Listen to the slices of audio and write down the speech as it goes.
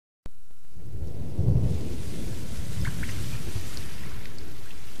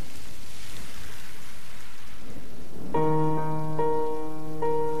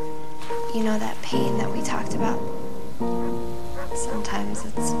about. Sometimes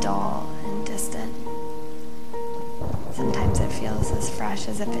it's dull and distant. Sometimes it feels as fresh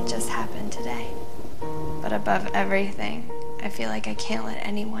as if it just happened today. But above everything, I feel like I can't let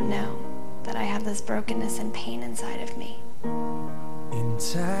anyone know that I have this brokenness and pain inside of me. In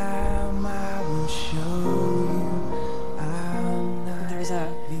time I will show you I'm not. There's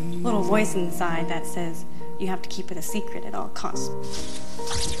a little voice inside that says you have to keep it a secret at all costs.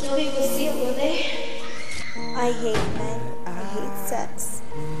 Nobody will see it, will they? I hate men. I hate sex.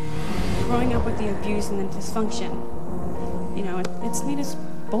 Growing up with the abuse and the dysfunction, you know, it's made us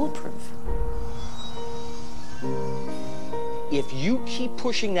bulletproof. If you keep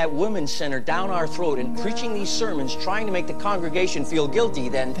pushing that women's center down our throat and preaching these sermons trying to make the congregation feel guilty,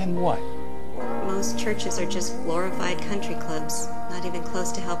 then what? Most churches are just glorified country clubs, not even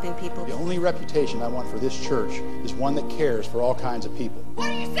close to helping people. The only reputation I want for this church is one that cares for all kinds of people. What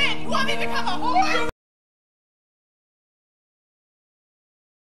are you saying? You want me to become a whore?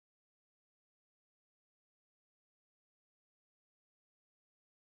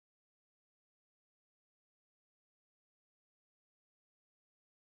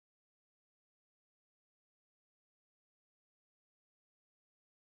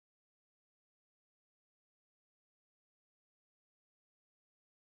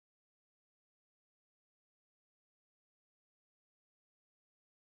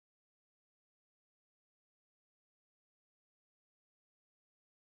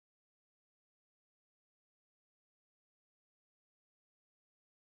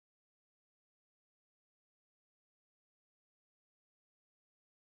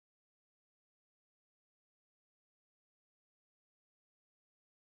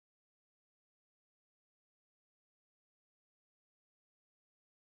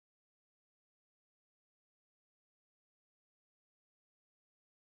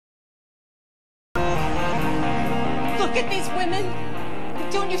 Look at these women.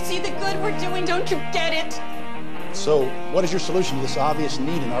 Don't you see the good we're doing? Don't you get it? So, what is your solution to this obvious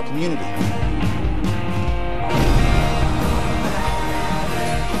need in our community?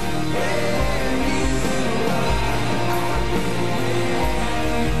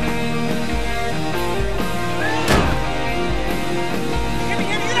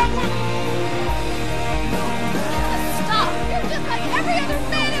 Stop. You're just like every other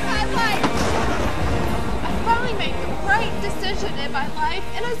man in my life. I finally made the right decision in my life,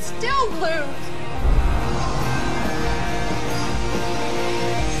 and I still lose.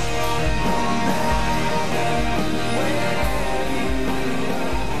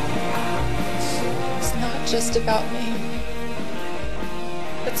 It's not just about me.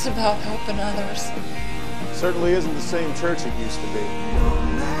 It's about helping others. Certainly isn't the same church it used to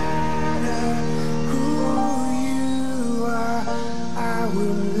be.